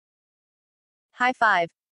High five.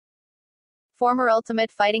 Former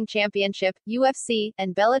Ultimate Fighting Championship, UFC,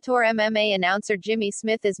 and Bellator MMA announcer Jimmy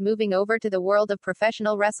Smith is moving over to the world of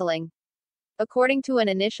professional wrestling. According to an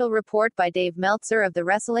initial report by Dave Meltzer of the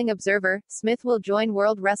Wrestling Observer, Smith will join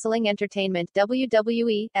World Wrestling Entertainment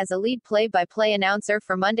 (WWE) as a lead play-by-play announcer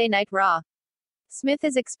for Monday Night Raw. Smith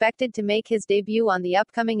is expected to make his debut on the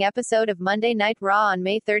upcoming episode of Monday Night Raw on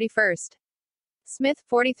May 31st. Smith,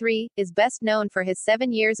 43, is best known for his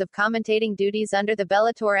 7 years of commentating duties under the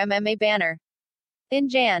Bellator MMA banner. In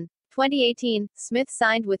Jan. 2018, Smith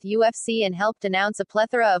signed with UFC and helped announce a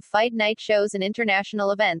plethora of fight night shows and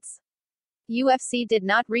international events. UFC did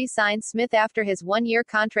not re-sign Smith after his one-year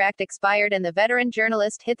contract expired and the veteran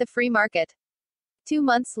journalist hit the free market. 2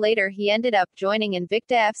 months later he ended up joining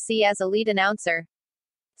Invicta FC as a lead announcer.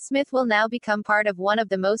 Smith will now become part of one of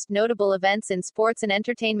the most notable events in sports and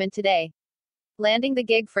entertainment today. Landing the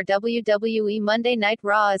gig for WWE Monday Night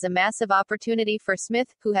Raw is a massive opportunity for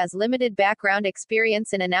Smith, who has limited background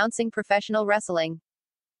experience in announcing professional wrestling.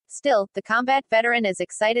 Still, the combat veteran is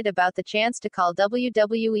excited about the chance to call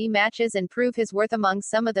WWE matches and prove his worth among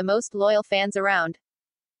some of the most loyal fans around.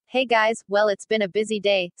 Hey guys, well, it's been a busy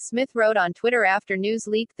day, Smith wrote on Twitter after news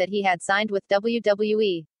leaked that he had signed with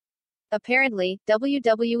WWE. Apparently,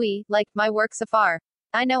 WWE liked my work so far.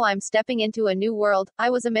 I know I'm stepping into a new world. I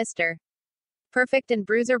was a Mr. Perfect and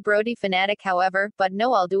Bruiser Brody fanatic, however, but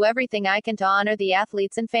no, I'll do everything I can to honor the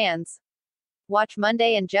athletes and fans. Watch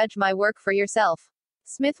Monday and judge my work for yourself.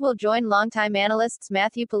 Smith will join longtime analysts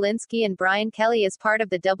Matthew Polinsky and Brian Kelly as part of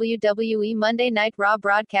the WWE Monday Night Raw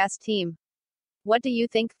broadcast team. What do you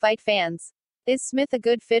think, fight fans? Is Smith a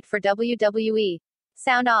good fit for WWE?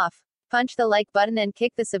 Sound off. Punch the like button and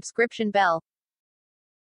kick the subscription bell.